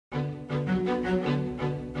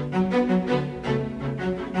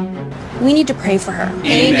we need to pray for her.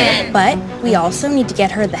 Amen. But we also need to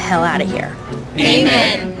get her the hell out of here.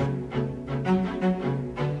 Amen.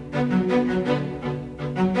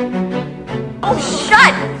 Oh,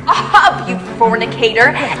 shut up, you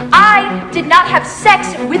fornicator. I did not have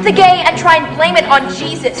sex with the gay and try and blame it on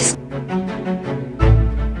Jesus.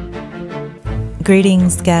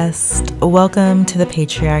 Greetings, guest. Welcome to The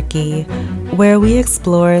Patriarchy, where we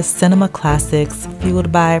explore cinema classics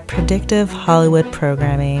fueled by predictive Hollywood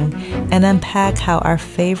programming and unpack how our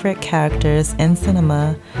favorite characters in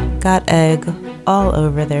cinema got egg all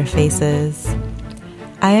over their faces.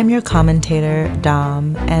 I am your commentator,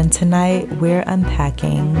 Dom, and tonight we're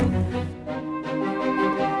unpacking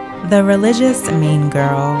the religious mean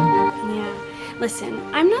girl. Listen,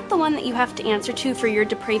 I'm not the one that you have to answer to for your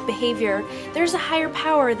depraved behavior. There's a higher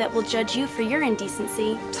power that will judge you for your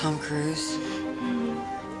indecency. Tom Cruise.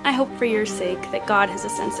 I hope for your sake that God has a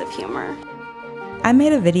sense of humor. I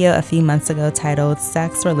made a video a few months ago titled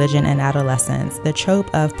Sex, Religion, and Adolescence, the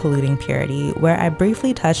Trope of Polluting Purity, where I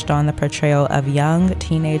briefly touched on the portrayal of young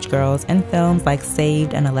teenage girls in films like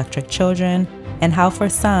Saved and Electric Children, and how for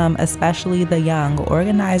some, especially the young,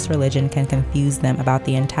 organized religion can confuse them about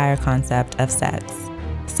the entire concept of sex.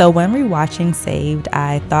 So when rewatching Saved,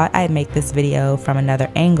 I thought I'd make this video from another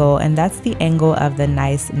angle, and that's the angle of the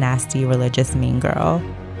nice, nasty, religious mean girl.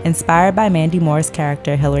 Inspired by Mandy Moore's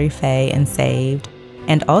character Hilary Faye in Saved,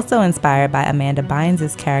 and also inspired by Amanda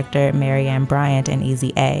Bynes' character Marianne Bryant in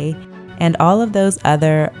Easy A, and all of those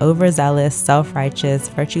other overzealous, self-righteous,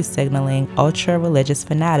 virtue-signaling, ultra-religious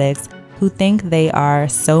fanatics who think they are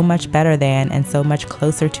so much better than and so much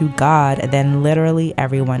closer to God than literally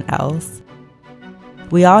everyone else.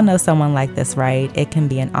 We all know someone like this, right? It can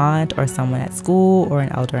be an aunt or someone at school or an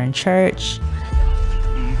elder in church.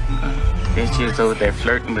 Then she was over there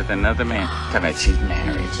flirting with another man. Talking about she's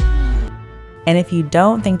married. And if you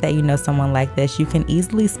don't think that you know someone like this, you can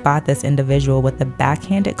easily spot this individual with the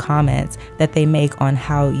backhanded comments that they make on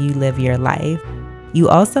how you live your life. You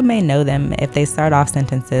also may know them if they start off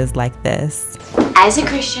sentences like this. As a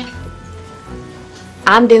Christian,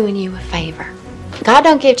 I'm doing you a favor. God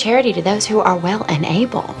don't give charity to those who are well and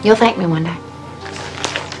able. You'll thank me one day.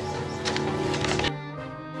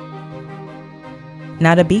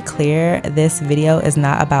 Now, to be clear, this video is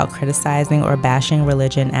not about criticizing or bashing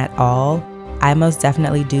religion at all. I most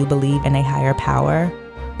definitely do believe in a higher power,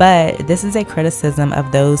 but this is a criticism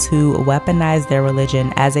of those who weaponize their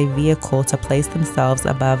religion as a vehicle to place themselves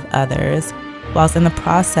above others, whilst in the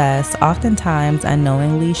process, oftentimes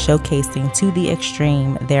unknowingly showcasing to the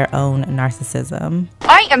extreme their own narcissism.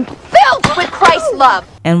 I am filled with Christ's love.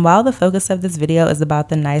 And while the focus of this video is about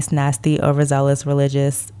the nice, nasty, overzealous,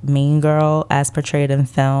 religious, mean girl as portrayed in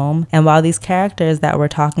film, and while these characters that we're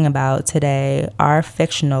talking about today are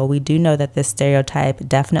fictional, we do know that this stereotype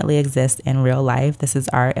definitely exists in real life. This is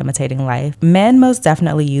art imitating life. Men most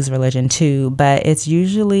definitely use religion too, but it's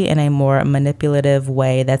usually in a more manipulative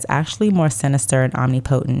way that's actually more sinister and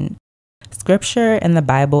omnipotent. Scripture in the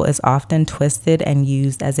Bible is often twisted and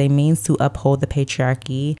used as a means to uphold the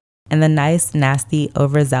patriarchy, and the nice, nasty,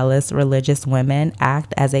 overzealous religious women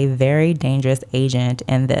act as a very dangerous agent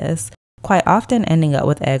in this, quite often ending up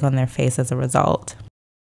with egg on their face as a result.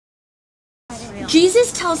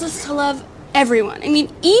 Jesus tells us to love everyone. I mean,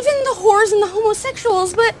 even the whores and the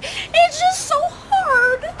homosexuals, but it's just so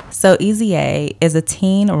hard. So Easy A is a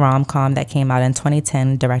teen rom-com that came out in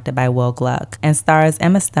 2010, directed by Will Gluck, and stars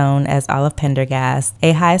Emma Stone as Olive Pendergast,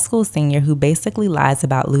 a high school senior who basically lies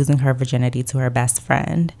about losing her virginity to her best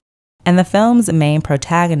friend. And the film's main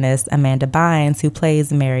protagonist, Amanda Bynes, who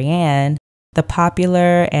plays Marianne, the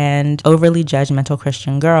popular and overly judgmental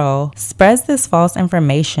Christian girl, spreads this false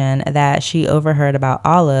information that she overheard about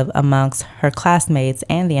Olive amongst her classmates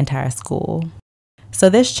and the entire school. So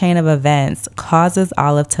this chain of events causes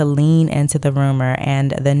Olive to lean into the rumor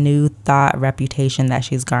and the new thought reputation that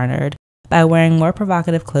she's garnered by wearing more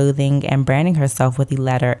provocative clothing and branding herself with the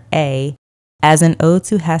letter A as an ode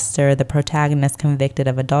to Hester, the protagonist convicted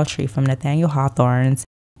of adultery from Nathaniel Hawthorne's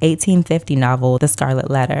 1850 novel, The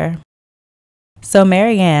Scarlet Letter. So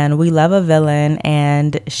Marianne, we love a villain,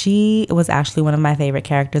 and she was actually one of my favorite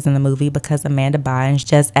characters in the movie because Amanda Bynes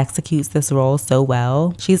just executes this role so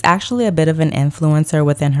well. She's actually a bit of an influencer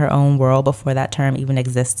within her own world before that term even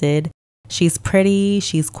existed. She's pretty,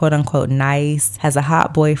 she's quote-unquote nice, has a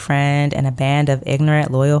hot boyfriend, and a band of ignorant,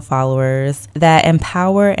 loyal followers that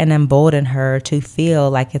empower and embolden her to feel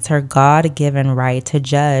like it's her God-given right to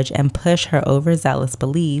judge and push her overzealous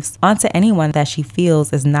beliefs onto anyone that she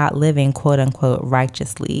feels is not living quote-unquote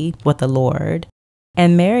righteously with the Lord.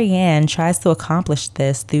 And Marianne tries to accomplish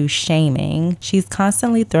this through shaming. She's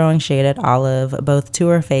constantly throwing shade at Olive, both to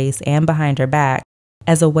her face and behind her back,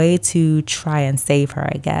 as a way to try and save her,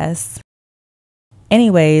 I guess.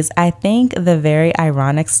 Anyways, I think the very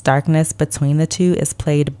ironic starkness between the two is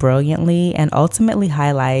played brilliantly and ultimately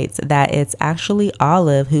highlights that it's actually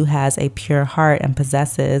Olive who has a pure heart and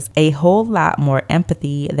possesses a whole lot more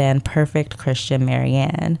empathy than perfect Christian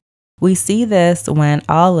Marianne. We see this when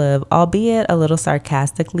Olive, albeit a little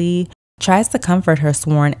sarcastically, tries to comfort her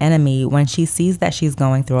sworn enemy when she sees that she's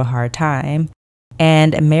going through a hard time.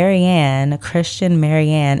 And Marianne, Christian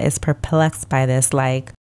Marianne, is perplexed by this,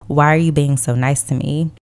 like, why are you being so nice to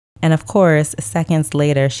me? And of course, seconds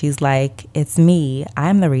later, she's like, it's me.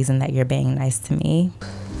 I'm the reason that you're being nice to me.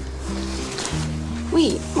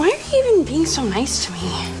 Wait, why are you even being so nice to me?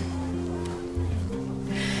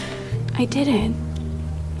 I did it.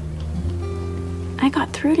 I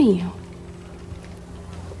got through to you.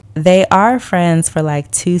 They are friends for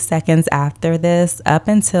like 2 seconds after this, up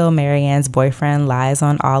until Marianne's boyfriend lies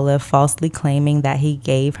on Olive, falsely claiming that he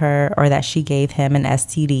gave her or that she gave him an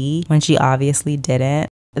STD when she obviously didn't.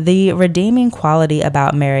 The redeeming quality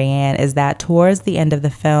about Marianne is that towards the end of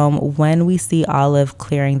the film, when we see Olive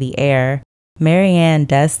clearing the air, Marianne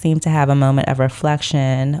does seem to have a moment of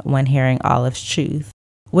reflection when hearing Olive's truth,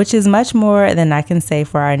 which is much more than I can say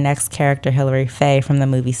for our next character, Hilary Faye, from the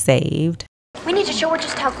movie Saved. We need to show her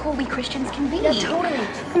just how cool we Christians can be. Yeah, totally.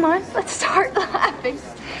 Come on, let's start laughing.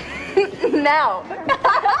 Now.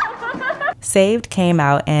 Saved came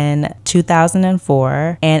out in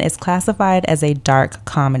 2004 and is classified as a dark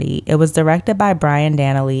comedy. It was directed by Brian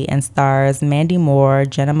Dannelly and stars Mandy Moore,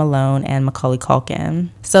 Jenna Malone, and Macaulay Culkin.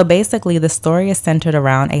 So basically, the story is centered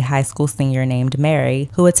around a high school senior named Mary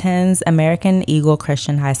who attends American Eagle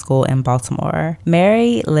Christian High School in Baltimore.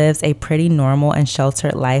 Mary lives a pretty normal and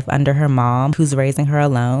sheltered life under her mom, who's raising her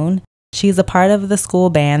alone. She's a part of the school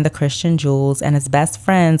band, the Christian Jewels, and is best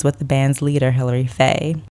friends with the band's leader, Hilary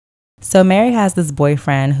Faye. So Mary has this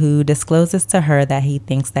boyfriend who discloses to her that he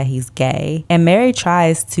thinks that he's gay, and Mary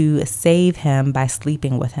tries to save him by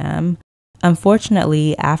sleeping with him.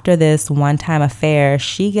 Unfortunately, after this one-time affair,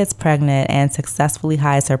 she gets pregnant and successfully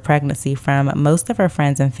hides her pregnancy from most of her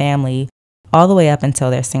friends and family all the way up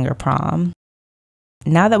until their senior prom.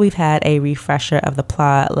 Now that we've had a refresher of the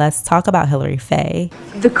plot, let's talk about Hilary Faye.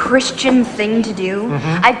 The Christian thing to do?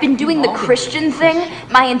 I've been doing the Christian thing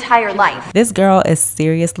my entire life. This girl is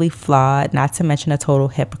seriously flawed, not to mention a total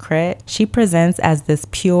hypocrite. She presents as this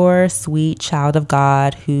pure, sweet child of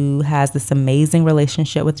God who has this amazing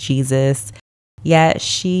relationship with Jesus, yet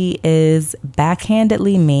she is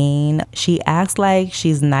backhandedly mean. She acts like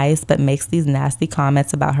she's nice but makes these nasty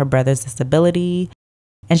comments about her brother's disability.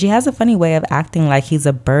 And she has a funny way of acting like he's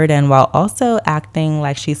a burden while also acting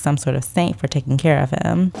like she's some sort of saint for taking care of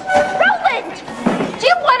him. Roland! Do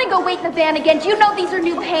you want to go wait in the van again? Do you know these are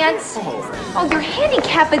new pants? Oh, you're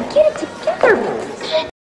handicapped, but get it together.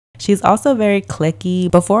 She's also very cliquey.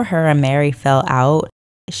 Before her and Mary fell out,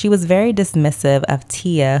 she was very dismissive of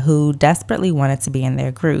Tia, who desperately wanted to be in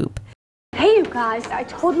their group. Hey, you guys, I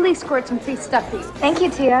totally scored some free stuff for you. Thank you,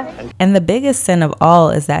 Tia. And the biggest sin of all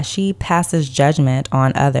is that she passes judgment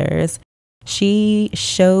on others. She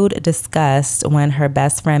showed disgust when her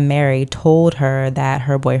best friend Mary told her that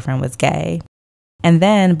her boyfriend was gay. And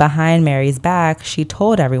then behind Mary's back, she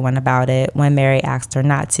told everyone about it when Mary asked her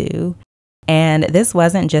not to. And this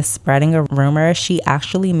wasn't just spreading a rumor. She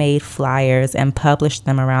actually made flyers and published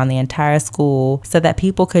them around the entire school so that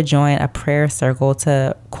people could join a prayer circle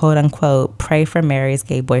to, quote unquote, pray for Mary's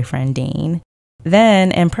gay boyfriend, Dean.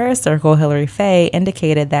 Then in prayer circle, Hilary Faye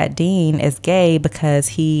indicated that Dean is gay because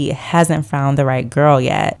he hasn't found the right girl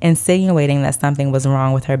yet, insinuating that something was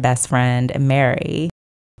wrong with her best friend, Mary.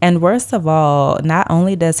 And worst of all, not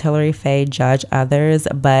only does Hilary Faye judge others,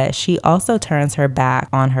 but she also turns her back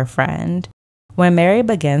on her friend. When Mary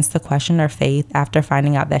begins to question her faith after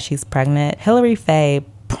finding out that she's pregnant, Hilary Faye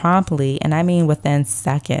promptly, and I mean within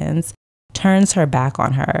seconds, turns her back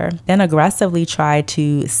on her, then aggressively tried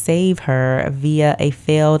to save her via a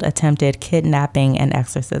failed attempted kidnapping and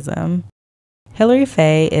exorcism. Hilary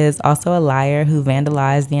Faye is also a liar who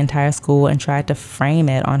vandalized the entire school and tried to frame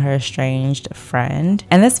it on her estranged friend.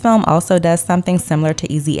 And this film also does something similar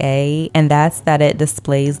to Easy A, and that's that it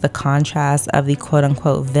displays the contrast of the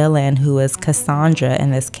quote-unquote villain, who is Cassandra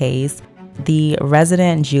in this case, the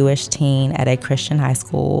resident Jewish teen at a Christian high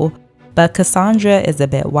school. But Cassandra is a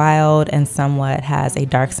bit wild and somewhat has a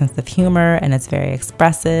dark sense of humor, and it's very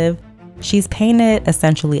expressive. She's painted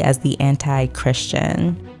essentially as the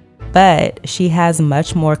anti-Christian. but she has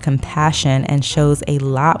much more compassion and shows a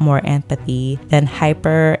lot more empathy than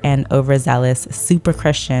hyper and overzealous super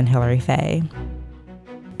Christian Hillary Faye.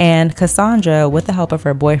 And Cassandra, with the help of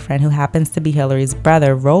her boyfriend, who happens to be Hillary's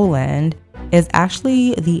brother, Roland, is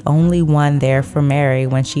actually the only one there for Mary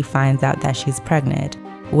when she finds out that she's pregnant,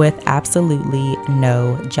 with absolutely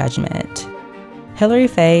no judgment. Hillary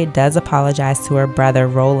Faye does apologize to her brother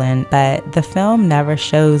Roland, but the film never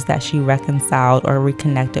shows that she reconciled or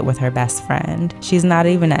reconnected with her best friend. She's not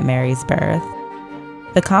even at Mary's birth.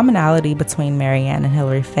 The commonality between Marianne and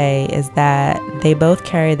Hillary Faye is that they both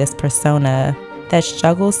carry this persona that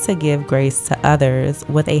struggles to give grace to others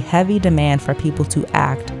with a heavy demand for people to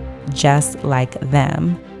act just like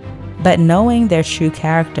them. But knowing their true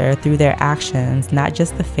character through their actions, not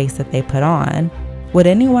just the face that they put on, would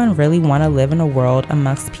anyone really want to live in a world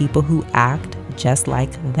amongst people who act just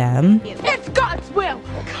like them? It's God's will!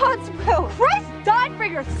 God's will! Christ died for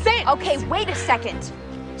your sin! Okay, wait a second.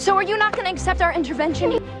 So are you not going to accept our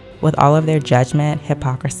intervention? With all of their judgment,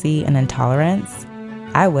 hypocrisy, and intolerance?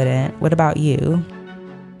 I wouldn't. What about you?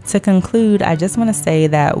 To conclude, I just want to say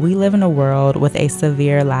that we live in a world with a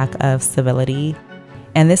severe lack of civility,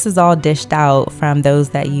 and this is all dished out from those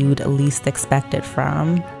that you'd least expect it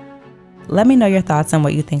from. Let me know your thoughts on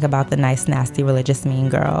what you think about the nice, nasty, religious mean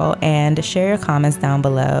girl, and share your comments down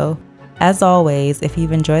below. As always, if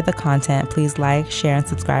you've enjoyed the content, please like, share, and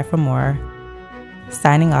subscribe for more.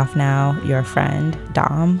 Signing off now, your friend,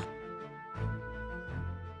 Dom.